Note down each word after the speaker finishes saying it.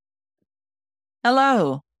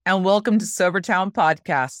Hello, and welcome to Sobertown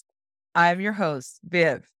Podcast. I'm your host,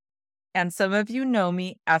 Viv, and some of you know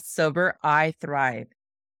me as Sober I Thrive.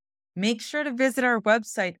 Make sure to visit our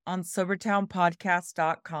website on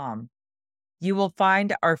SobertownPodcast.com. You will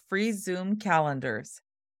find our free Zoom calendars,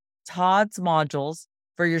 Todd's modules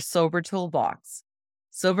for your Sober Toolbox,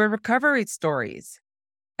 Sober Recovery Stories,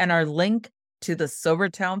 and our link to the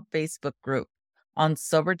Sobertown Facebook group on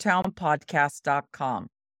SobertownPodcast.com.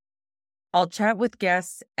 I'll chat with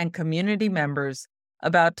guests and community members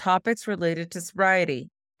about topics related to sobriety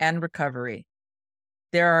and recovery.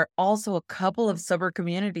 There are also a couple of sober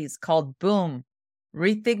communities called Boom,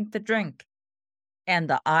 Rethink the Drink, and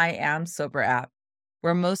the I Am Sober app,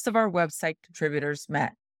 where most of our website contributors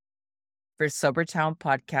met for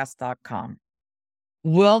SobertownPodcast.com.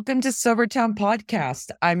 Welcome to Sobertown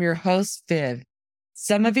Podcast. I'm your host, Viv.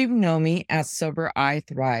 Some of you know me as Sober I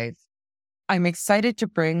Thrive. I'm excited to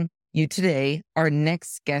bring you today our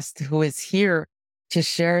next guest who is here to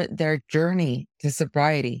share their journey to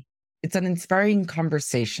sobriety. It's an inspiring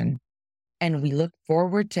conversation, and we look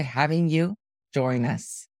forward to having you join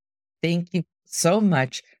us. Thank you so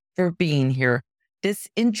much for being here. This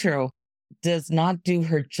intro does not do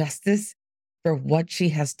her justice for what she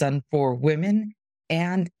has done for women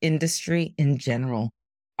and industry in general.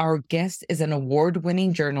 Our guest is an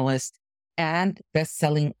award-winning journalist and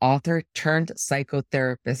best-selling author turned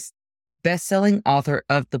psychotherapist. Best-selling author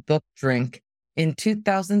of the book Drink. In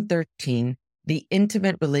 2013, The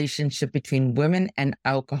Intimate Relationship Between Women and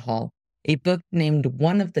Alcohol, a book named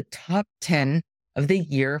one of the top 10 of the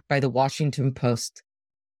year by the Washington Post.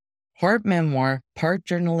 Part memoir, part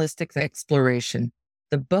journalistic exploration,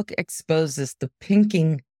 the book exposes the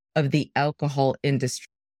pinking of the alcohol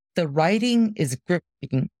industry. The writing is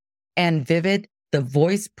gripping and vivid, the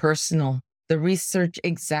voice personal, the research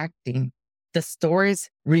exacting, the stories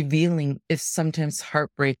revealing, if sometimes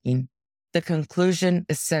heartbreaking, the conclusion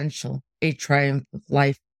essential, a triumph of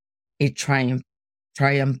life, a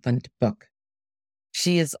triumphant book.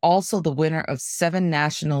 She is also the winner of 7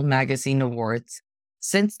 national magazine awards.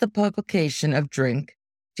 Since the publication of Drink,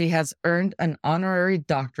 she has earned an honorary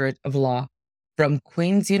doctorate of law from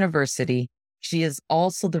Queen's University. She is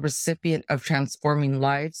also the recipient of Transforming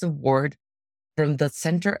Lives Award from the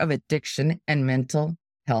Center of Addiction and Mental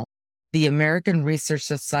Health, the American Research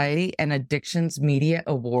Society and Addictions Media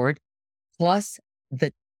Award, plus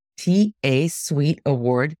the TA Suite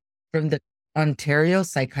Award from the Ontario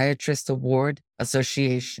Psychiatrist Award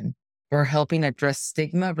Association for helping address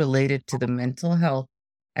stigma related to the mental health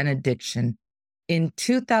and addiction. In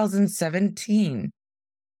 2017,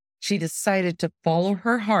 she decided to follow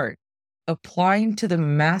her heart, applying to the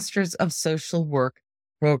Masters of Social Work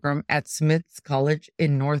program at Smith's College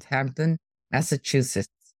in Northampton, Massachusetts.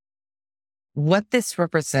 What this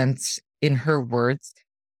represents, in her words,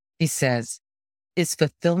 she says, is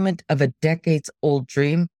fulfillment of a decades-old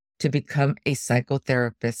dream to become a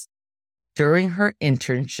psychotherapist. During her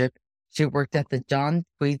internship, she worked at the John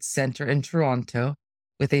Tweed Center in Toronto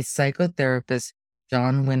with a psychotherapist,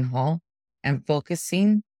 John Winhall, and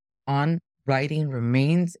focusing on writing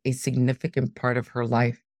remains a significant part of her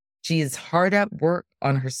life. She is hard at work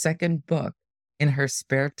on her second book in her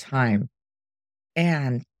spare time,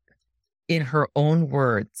 and in her own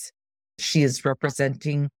words, she is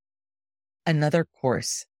representing another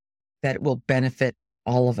course that will benefit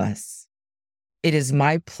all of us. It is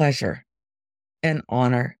my pleasure and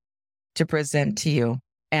honor to present to you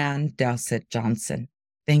Ann Dowsett Johnston.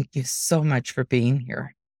 Thank you so much for being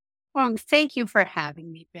here. Well, thank you for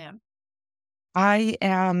having me, Viv. I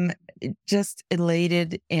am just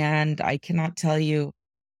elated, and I cannot tell you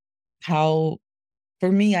how, for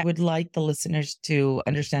me, I would like the listeners to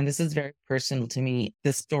understand this is very personal to me,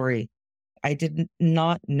 this story. I did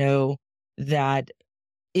not know that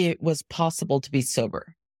it was possible to be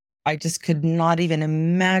sober. I just could not even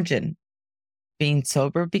imagine being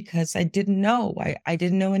sober because I didn't know. I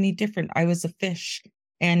didn't know any different. I was a fish.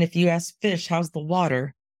 And if you ask fish, how's the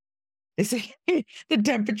water? They say the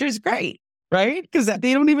temperature is great, right? Because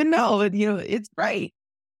they don't even know that, it's great.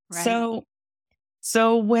 Right.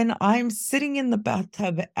 So when I'm sitting in the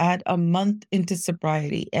bathtub at a month into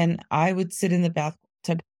sobriety, and I would sit in the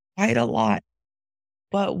bathtub quite a lot,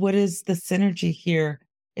 but what is the synergy here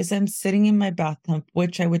is I'm sitting in my bathtub,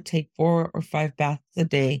 which I would take 4 or 5 baths a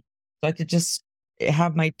day. So I could just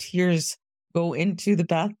have my tears go into the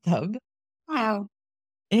bathtub. Wow.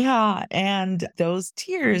 Yeah. And those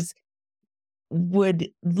tears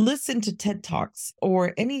would listen to TED Talks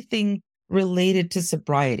or anything related to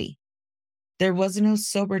sobriety. There was no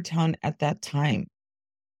Sobertown at that time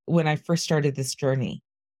when I first started this journey.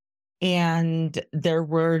 and there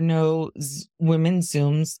were no women's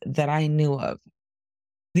Zooms that I knew of.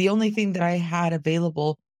 The only thing that I had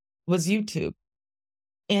available was YouTube.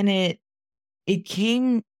 And it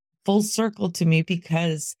came full circle to me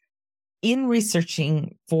because in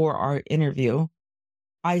researching for our interview,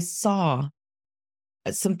 I saw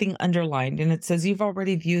something underlined and it says, "You've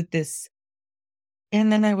already viewed this."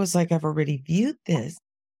 And then I was like, "I've already viewed this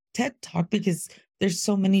TED Talk," because there's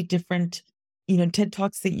so many different, TED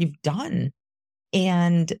Talks that you've done.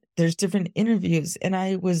 And there's different interviews. And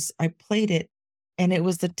I played it, and it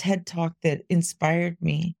was the TED Talk that inspired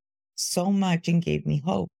me so much and gave me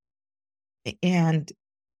hope. And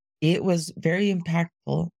it was very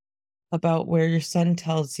impactful about where your son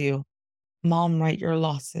tells you, "Mom, write your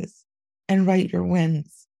losses and write your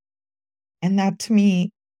wins." And that to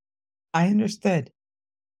me, I understood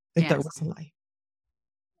that there Yes. was a life.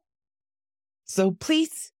 So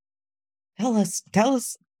please tell us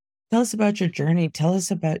about your journey. Tell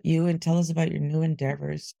us about you and tell us about your new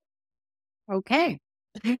endeavors. Okay.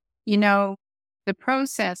 You know, the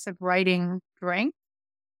process of writing Drink,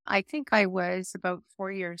 I think I was about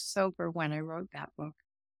 4 years sober when I wrote that book.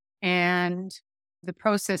 And the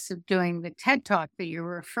process of doing the TED Talk that you're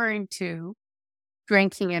referring to,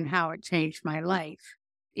 Drinking and How It Changed My Life,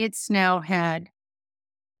 it's now had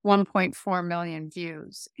 1.4 million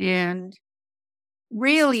views. And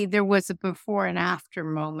really, there was a before and after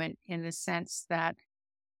moment in the sense that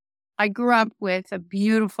I grew up with a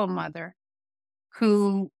beautiful mother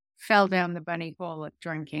who fell down the bunny hole of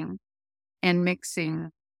drinking and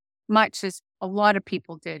mixing, much as a lot of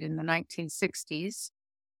people did in the 1960s.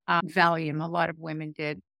 Valium, a lot of women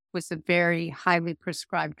did, was a very highly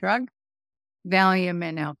prescribed drug, Valium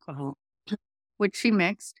and alcohol, which she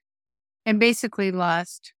mixed and basically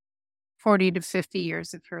lost 40 to 50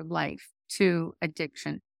 years of her life to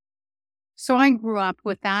addiction. So I grew up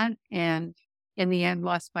with that and in the end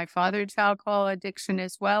lost my father to alcohol addiction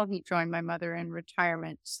as well. He joined my mother in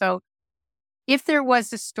retirement. So if there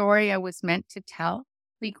was a story I was meant to tell,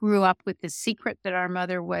 we grew up with the secret that our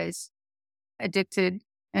mother was addicted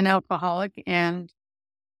and alcoholic. And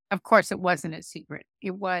of course, it wasn't a secret.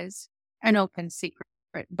 It was an open secret.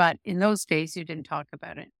 But in those days, you didn't talk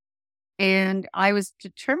about it. And I was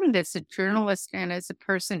determined as a journalist and as a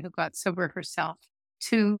person who got sober herself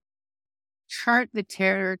to chart the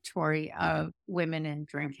territory of women and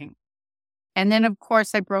drinking. And then, of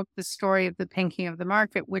course, I broke the story of the pinking of the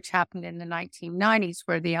market, which happened in the 1990s,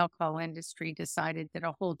 where the alcohol industry decided that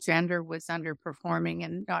a whole gender was underperforming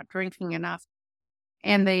and not drinking enough.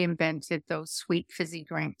 And they invented those sweet, fizzy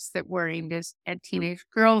drinks that were aimed at teenage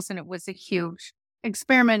girls. And it was a huge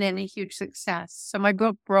experiment and a huge success. So my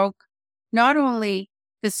book broke not only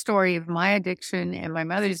the story of my addiction and my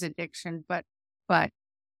mother's addiction, but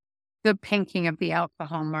the pinking of the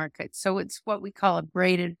alcohol market. So it's what we call a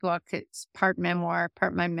braided book. It's part memoir,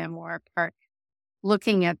 part my memoir, part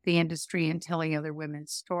looking at the industry and telling other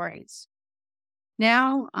women's stories.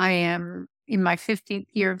 Now I am in my 15th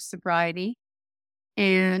year of sobriety,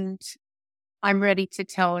 and I'm ready to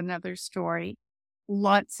tell another story.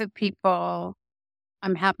 Lots of people,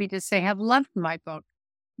 I'm happy to say, have loved my book,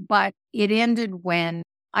 but it ended when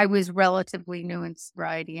I was relatively new in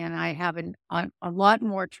sobriety, and I have a lot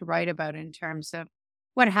more to write about in terms of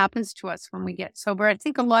what happens to us when we get sober. I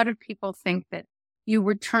think a lot of people think that you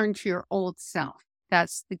return to your old self.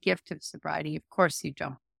 That's the gift of sobriety. Of course you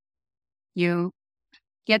don't. You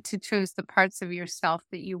get to choose the parts of yourself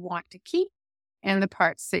that you want to keep and the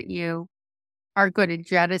parts that you are good to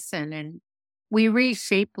jettison, and we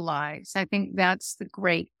reshape lives. I think that's the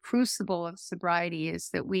great crucible of sobriety, is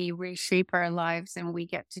that we reshape our lives and we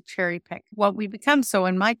get to cherry pick what we become. So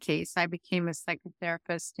in my case, I became a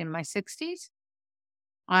psychotherapist in my 60s.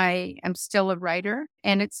 I am still a writer,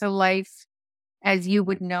 and it's a life, as you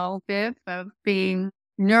would know, Viv, of being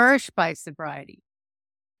nourished by sobriety.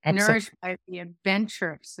 Absolutely. Nourished by the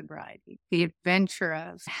adventure of sobriety, the adventure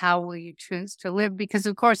of how will you choose to live? Because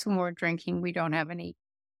of course, when we're drinking, we don't have any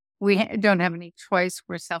choice.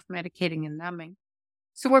 We're self-medicating and numbing.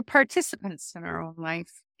 So we're participants in our own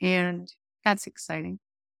life, and that's exciting.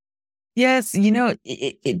 Yes,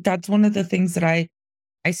 that's one of the things that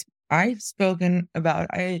I've spoken about.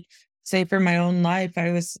 I say for my own life, I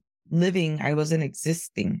was living, I wasn't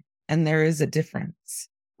existing, and there is a difference.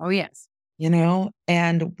 Oh, yes.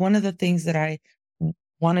 And one of the things that I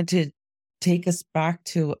wanted to take us back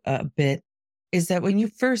to a bit is that when you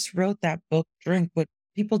first wrote that book, Drink, what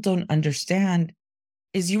people don't understand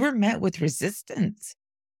is you were met with resistance.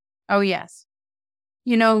 Oh, yes.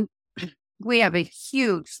 We have a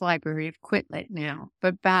huge library of Quit Lit now,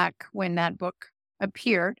 but back when that book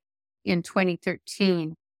appeared in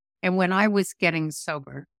 2013, And when I was getting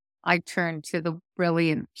sober, I turned to the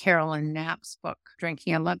brilliant Carolyn Knapp's book,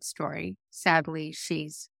 Drinking a Love Story. Sadly,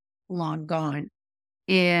 she's long gone.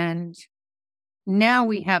 And now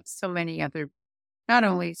we have so many other, not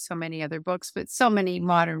only so many other books, but so many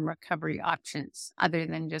modern recovery options other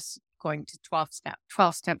than just going to 12 step.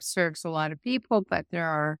 12 step serves a lot of people, but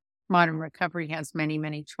modern recovery has many,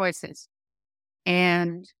 many choices.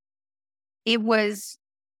 And it was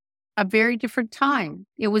a very different time.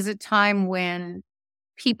 It was a time when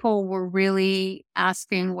people were really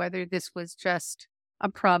asking whether this was just a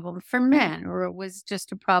problem for men or it was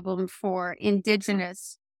just a problem for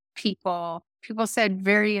Indigenous people. People said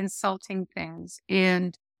very insulting things,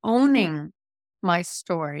 and owning my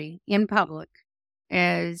story in public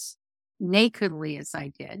as nakedly as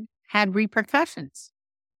I did had repercussions.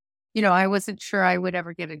 I wasn't sure I would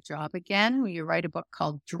ever get a job again. You write a book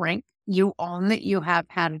called Drink. You own that you have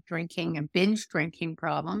had a binge drinking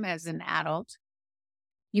problem as an adult.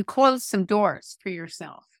 You close some doors for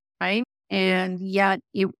yourself, right? And yet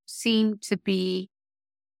it seemed to be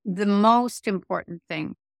the most important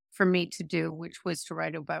thing for me to do, which was to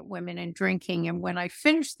write about women and drinking. And when I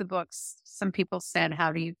finished the books, some people said,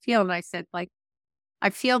 "How do you feel?" And I said, I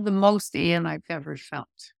feel the most Ian I've ever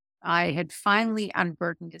felt. I had finally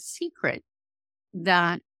unburdened a secret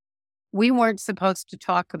that we weren't supposed to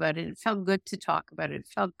talk about it. It felt good to talk about it. It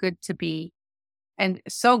felt good to be, and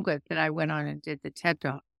so good that I went on and did the TED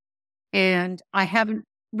Talk. And I haven't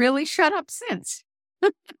really shut up since.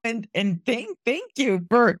 And thank you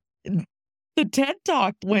for the TED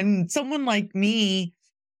Talk. When someone like me,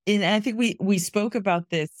 and I think we spoke about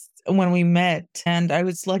this when we met, and I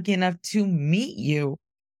was lucky enough to meet you.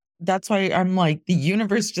 That's why I'm like, the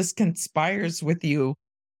universe just conspires with you.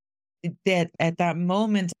 That at that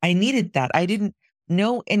moment, I needed that. I didn't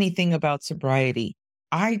know anything about sobriety.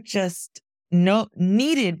 I just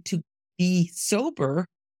needed to be sober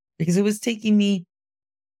because it was taking me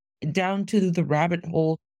down to the rabbit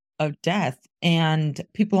hole of death. And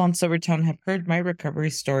people on Sobertown have heard my recovery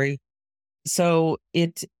story. So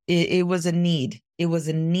it was a need. It was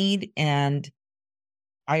a need, and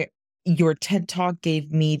I your TED Talk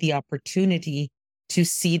gave me the opportunity to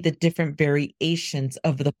see the different variations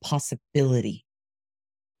of the possibility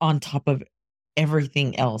on top of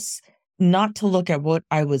everything else. Not to look at what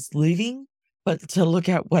I was leaving, but to look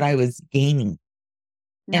at what I was gaining.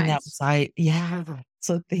 And that Nice. was yeah.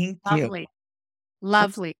 So thank you. Lovely.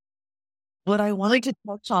 Lovely. What I wanted to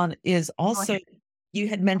touch on is Go also, ahead. you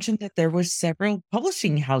had mentioned that there were several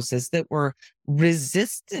publishing houses that were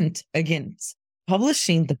resistant against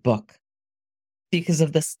publishing the book because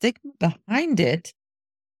of the stigma behind it.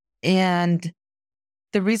 And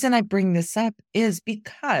the reason I bring this up is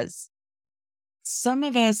because some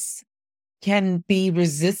of us can be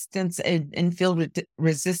resistance and feel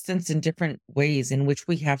resistance in different ways in which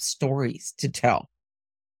we have stories to tell.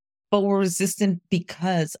 But we're resistant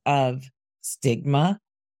because of stigma,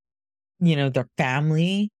 their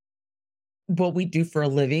family, what we do for a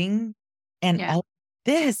living, and Yeah. all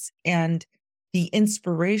this, and the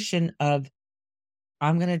inspiration of,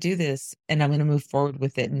 I'm going to do this and I'm going to move forward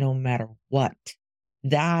with it no matter what.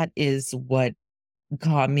 That is what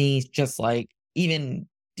got me just like even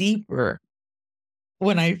deeper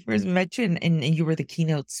when I first met you, and you were the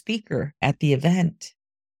keynote speaker at the event.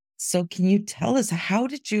 So can you tell us, how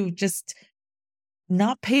did you just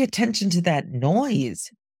not pay attention to that noise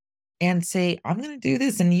and say, I'm going to do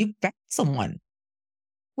this, and you found someone?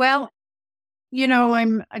 Well,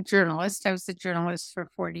 I'm a journalist. I was a journalist for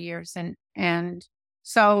 40 years. And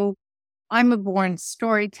so I'm a born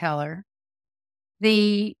storyteller.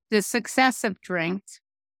 The success of Drink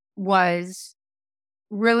was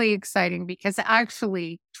really exciting because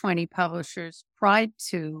actually 20 publishers tried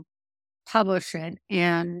to publish it,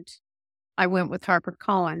 and I went with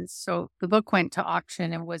HarperCollins. So the book went to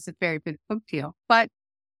auction and was a very big book deal. But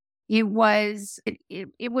it was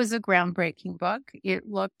a groundbreaking book. It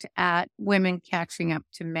looked at women catching up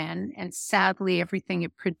to men, and sadly, everything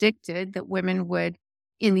it predicted that women would,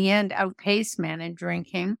 in the end, outpace men in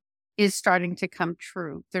drinking is starting to come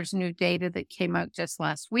true. There's new data that came out just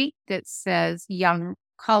last week that says young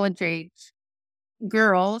college-age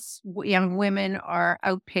girls, young women are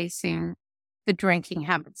outpacing the drinking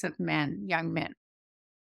habits of men, young men.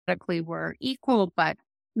 Medically, we're equal, but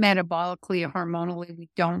metabolically, hormonally, we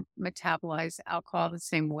don't metabolize alcohol the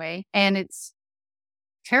same way. And it's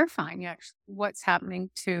terrifying, actually, what's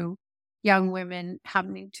happening to young women,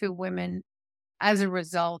 happening to women as a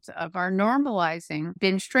result of our normalizing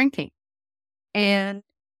binge drinking. And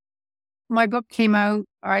my book came out,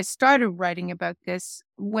 or I started writing about this,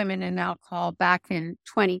 women and alcohol, back in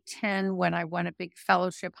 2010 when I won a big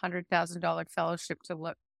fellowship, $100,000 fellowship to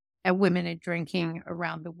look at women and drinking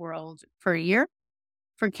around the world for a year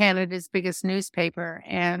for Canada's biggest newspaper.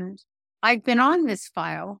 And I've been on this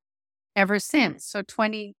file ever since. So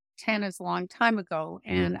 2010 is a long time ago.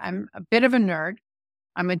 And I'm a bit of a nerd.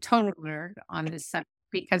 I'm a total nerd on this subject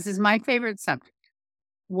because it's my favorite subject.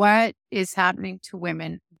 What is happening to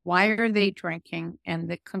women? Why are they drinking? And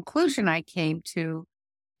the conclusion I came to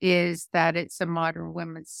is that it's a modern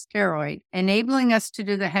women's steroid, enabling us to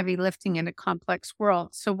do the heavy lifting in a complex world.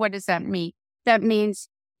 So what does that mean? That means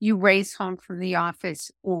you race home from the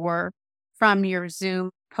office or from your Zoom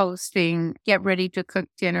posting, get ready to cook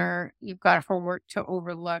dinner. You've got homework to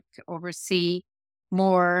overlook, to oversee,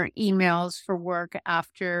 more emails for work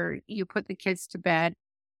after you put the kids to bed.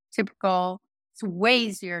 Typical. It's way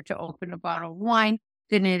easier to open a bottle of wine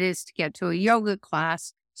than it is to get to a yoga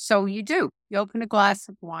class. So you do. You open a glass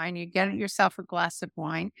of wine, you get yourself a glass of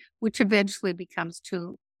wine, which eventually becomes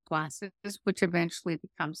 2 glasses, which eventually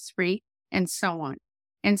becomes 3, and so on.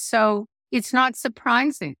 And so it's not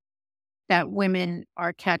surprising that women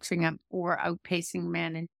are catching up or outpacing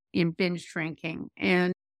men in binge drinking.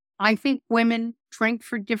 And I think women drink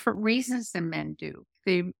for different reasons than men do.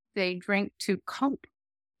 They drink to cope.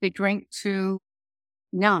 They drink to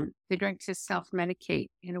numb. They drink to self-medicate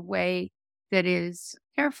in a way that is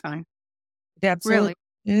terrifying. It absolutely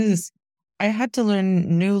Really. is. I had to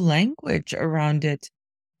learn new language around it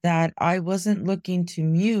that I wasn't looking to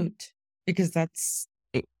mute because that's,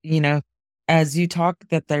 as you talk,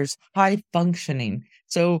 that there's high functioning.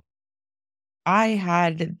 So I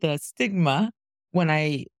had the stigma when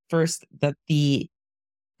I first that the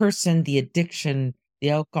person, the addiction, the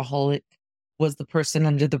alcoholic was the person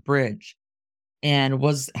under the bridge and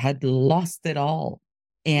had lost it all.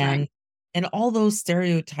 And Right. and all those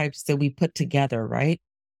stereotypes that we put together, right?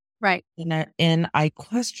 Right. And I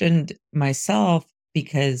questioned myself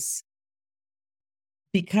because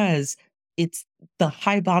it's the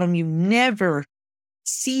high bottom. You never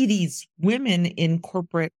see these women in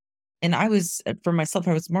corporate. And I was, for myself,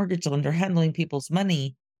 I was mortgage lender handling people's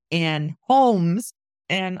money and homes,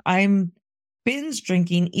 and I'm binge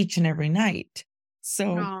drinking each and every night.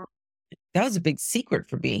 So No. that was a big secret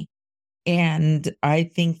for me. And I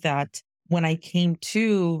think that when I came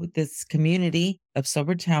to this community of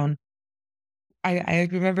Sobertown, I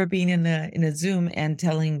remember being in a Zoom and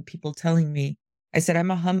telling me, I said,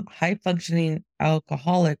 I'm a high functioning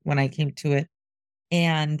alcoholic when I came to it.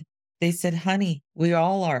 And they said, honey, we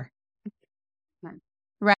all are.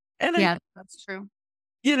 Right. And Yeah, that's true.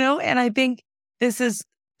 and I think this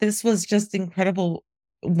was just incredible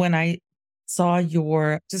when I saw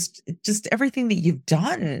your just everything that you've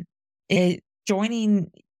done.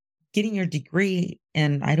 Joining, getting your degree,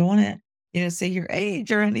 and I don't want to, say your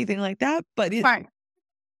age or anything like that, but Fine.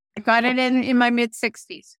 I got it in my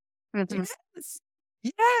mid-60s. Mhm. yes,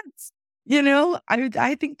 yes.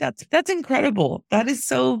 I think that's incredible. That is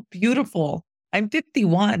so beautiful. I'm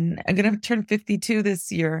 51. I'm gonna turn 52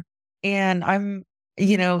 this year, and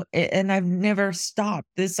and I've never stopped.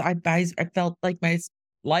 I felt like my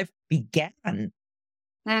life began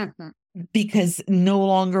Mhm. because no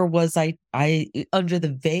longer was I under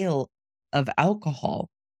the veil of alcohol,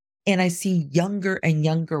 and I see younger and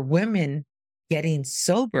younger women getting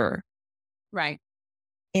sober. Right.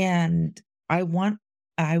 And I want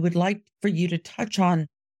I would like for you to touch on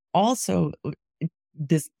also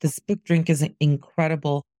this book drink is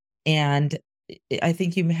incredible. And I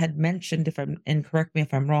think you had mentioned, if I'm and correct me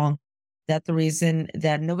if I'm wrong, that the reason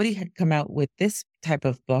that nobody had come out with this type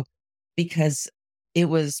of book because it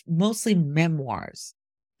was mostly memoirs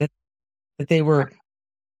that they Right. were.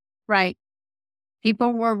 Right.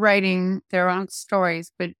 People were writing their own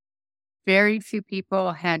stories, but very few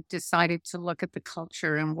people had decided to look at the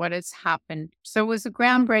culture and what has happened. So it was a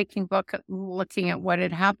groundbreaking book looking at what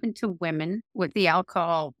had happened to women with the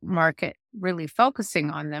alcohol market really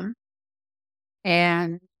focusing on them.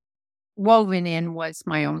 And woven in was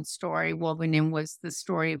my own story. Woven in was the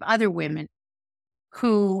story of other women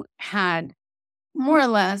who had more or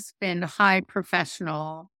less been high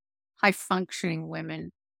professional, high functioning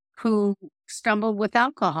women who stumbled with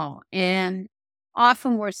alcohol and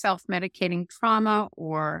often were self medicating trauma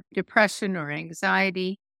or depression or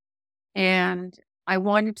anxiety. And I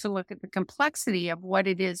wanted to look at the complexity of what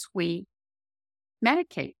it is we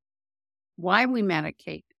medicate, why we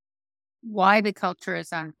medicate, why the culture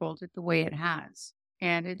has unfolded the way it has.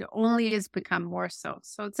 And it only has become more so.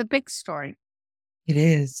 So it's a big story. It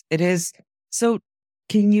is. It is. So,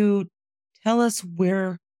 can you tell us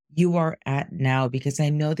where you are at now? Because I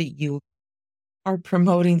know that you are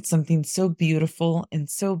promoting something so beautiful and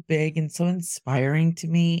so big and so inspiring to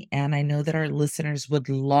me. And I know that our listeners would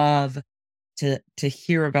love to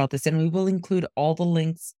hear about this. And we will include all the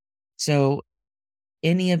links. So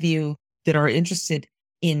any of you that are interested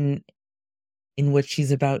in what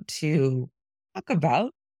she's about to talk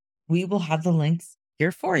about, we will have the links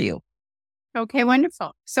here for you. Okay,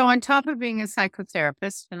 wonderful. So, on top of being a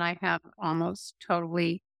psychotherapist, and I have almost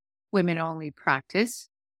totally women only practice,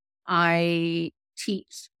 I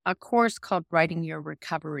teach a course called Writing Your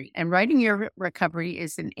Recovery. And Writing Your Recovery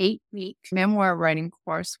is an 8-week memoir writing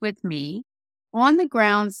course with me on the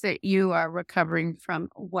grounds that you are recovering from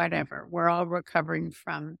whatever. We're all recovering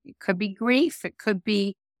from, it could be grief, it could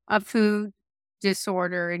be a food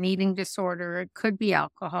disorder, an eating disorder, it could be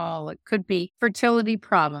alcohol, it could be fertility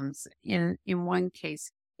problems in one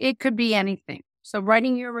case. It could be anything. So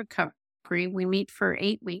Writing Your Recovery, we meet for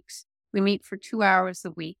 8 weeks. We meet for 2 hours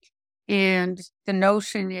a week. And the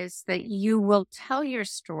notion is that you will tell your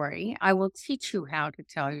story. I will teach you how to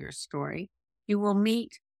tell your story. You will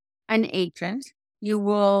meet an agent. You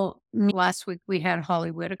will meet, last week we had Holly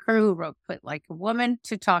Whitaker, who wrote Quit Like a Woman,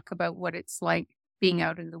 to talk about what it's like being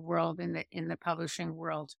out in the world, in the publishing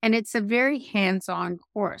world. And it's a very hands-on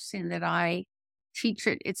course in that I teach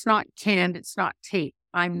it. It's not canned, it's not taped.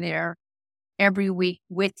 I'm there every week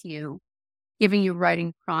with you, giving you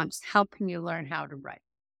writing prompts, helping you learn how to write.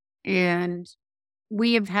 And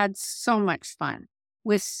we have had so much fun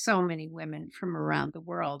with so many women from around the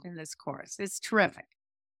world in this course. It's terrific.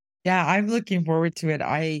 Yeah, I'm looking forward to it.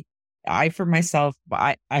 I for myself,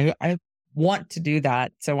 I want to do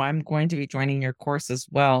that. So I'm going to be joining your course as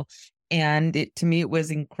well. And it to me it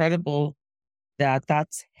was incredible that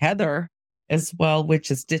that's Heather as well,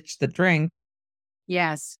 which is Ditch the Drink.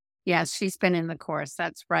 Yes. Yes, she's been in the course.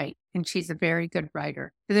 That's right. And she's a very good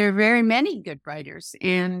writer. There are very many good writers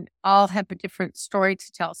and all have a different story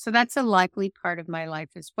to tell. So that's a likely part of my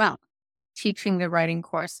life as well, teaching the writing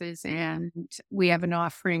courses. And we have an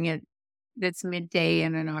offering that's midday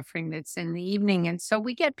and an offering that's in the evening. And so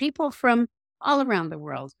we get people from all around the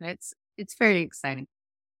world. It's very exciting.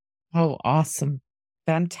 Oh, awesome.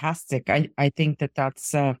 Fantastic. I think that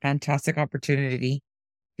that's a fantastic opportunity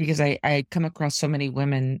because I come across so many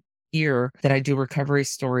women here that I do recovery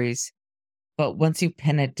stories. But once you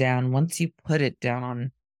pin it down, once you put it down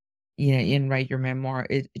on, and write your memoir,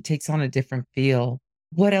 it takes on a different feel.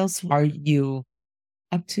 What else are you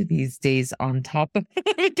up to these days on top of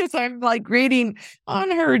because I'm like reading on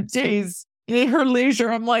her days, in her leisure.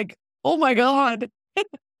 I'm like, oh my God.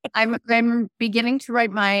 I'm beginning to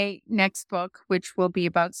write my next book, which will be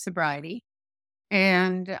about sobriety.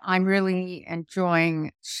 And I'm really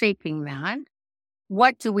enjoying shaping that.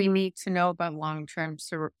 What do we need to know about long-term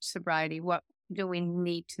sobriety? What do we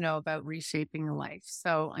need to know about reshaping a life?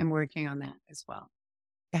 So I'm working on that as well.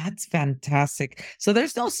 That's fantastic. So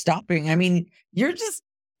there's no stopping. I mean, you're just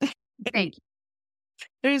Thank you.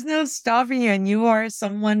 there's no stopping you, and you are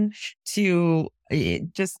someone to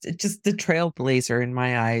just the trailblazer in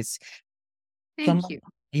my eyes. Thank Someone, you.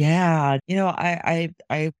 yeah,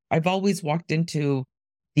 I've always walked into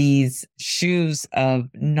these shoes of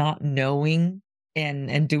not knowing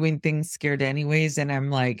and doing things scared anyways, and I'm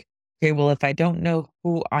like, okay, well, if I don't know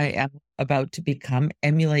who I am about to become,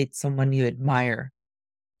 emulate someone you admire,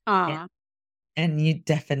 a- Aw, and you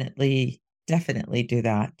definitely do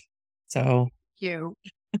that. So you.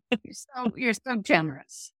 You're so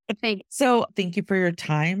generous. Thank thank you for your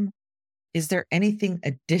time. Is there anything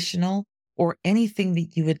additional or anything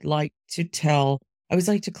that you would like to tell? I always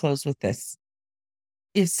like to close with this.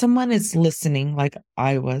 If someone is listening, like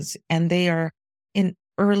I was, and they are in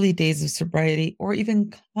early days of sobriety or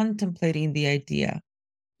even contemplating the idea,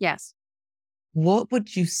 Yes. what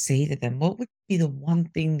would you say to them? What would be the one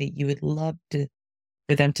thing that you would love to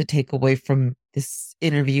for them to take away from this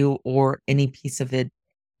interview or any piece of it,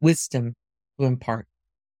 wisdom to impart?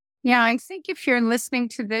 Yeah, I think if you're listening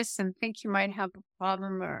to this and think you might have a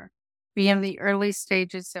problem or be in the early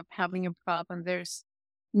stages of having a problem, there's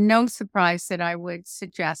no surprise that I would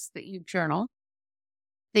suggest that you journal,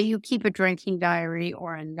 that you keep a drinking diary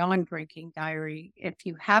or a non-drinking diary. If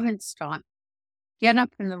you haven't stopped, get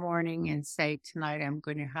up in the morning and say, tonight I'm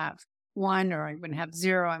going to have one, or I'm going to have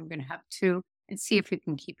zero, I'm going to have two, and see if you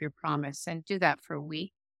can keep your promise and do that for a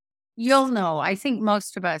week. You'll know. I think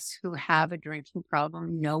most of us who have a drinking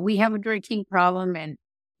problem know we have a drinking problem, and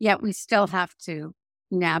yet we still have to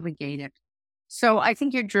navigate it. So I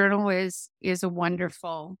think your journal is a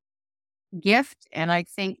wonderful gift, and I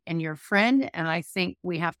think, and your friend, and I think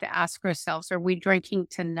we have to ask ourselves, are we drinking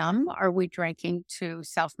to numb? Are we drinking to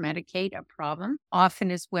self-medicate a problem?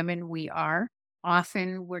 Often as women we are.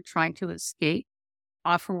 Often we're trying to escape.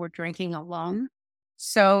 often we're drinking alone.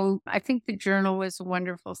 So I think the journal is a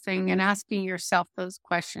wonderful thing, and asking yourself those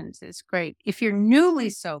questions is great. If you're newly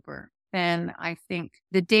sober, then I think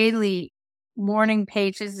the daily morning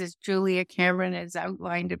pages, as Julia Cameron has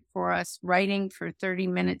outlined it for us, writing for 30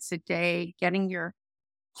 minutes a day, getting your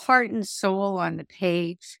heart and soul on the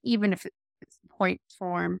page, even if it's point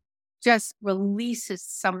form, just releases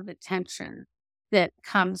some of the tension that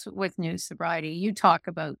comes with new sobriety. You talk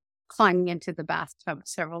about climbing into the bathtub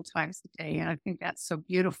several times a day, and I think that's so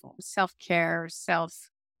beautiful. Self care, self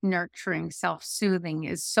nurturing, self soothing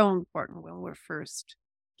is so important when we're first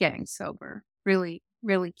getting sober. Really,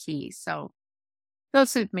 really key. So,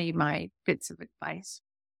 those would be my bits of advice.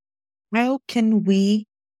 How can we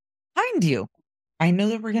find you? I know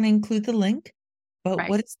that we're going to include the link, but Right.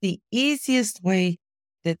 what is the easiest way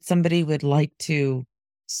that somebody would like to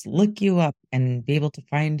look you up and be able to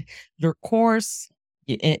find your course,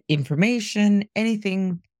 information,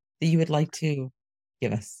 anything that you would like to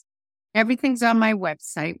give us? Everything's on my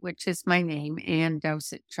website, which is my name, and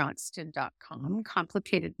dowsettjohnston.com.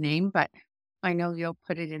 Complicated name, but I know you'll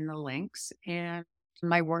put it in the links. And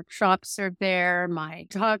my workshops are there, my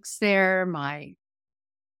talks there, my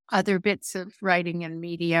other bits of writing and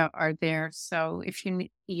media are there. So if you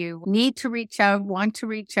need to reach out, want to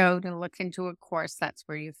reach out and look into a course, that's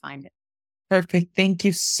where you find it. Perfect. Thank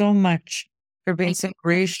you so much for being Thank so you.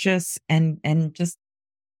 gracious and just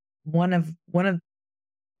one of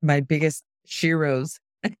my biggest sheroes.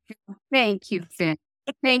 Thank you, Finn.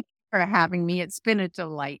 Thank you for having me. It's been a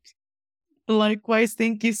delight. Likewise,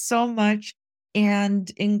 thank you so much. And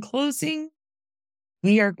in closing,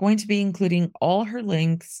 we are going to be including all her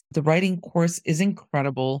links. The writing course is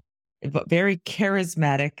incredible, but very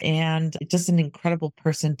charismatic and just an incredible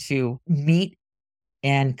person to meet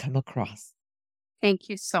and come across. Thank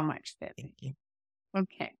you so much, Finn. Thank you.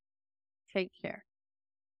 Okay. Take care.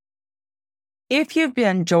 If you've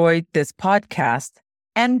enjoyed this podcast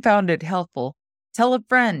and found it helpful, tell a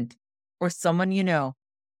friend or someone you know.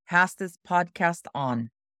 Pass this podcast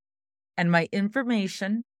on. And my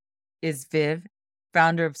information is Viv,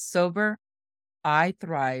 founder of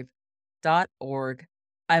SoberIThrive.org.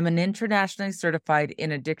 I'm an internationally certified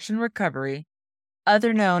in addiction recovery,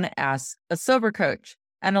 other known as a sober coach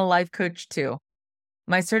and a life coach too.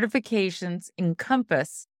 My certifications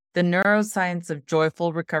encompass the neuroscience of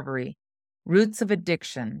joyful recovery, roots of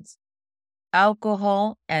addictions,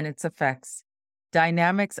 alcohol and its effects,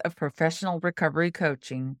 dynamics of professional recovery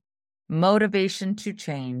coaching, motivation to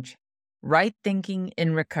change, right thinking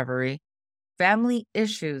in recovery, family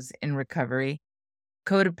issues in recovery,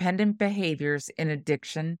 codependent behaviors in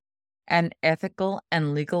addiction, and ethical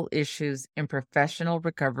and legal issues in professional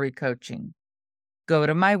recovery coaching. Go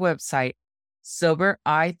to my website,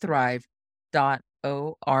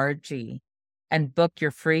 SoberIThrive.org, and book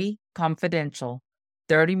your free, confidential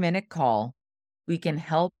 30-minute call. We can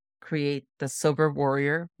help create the sober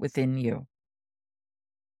warrior within you.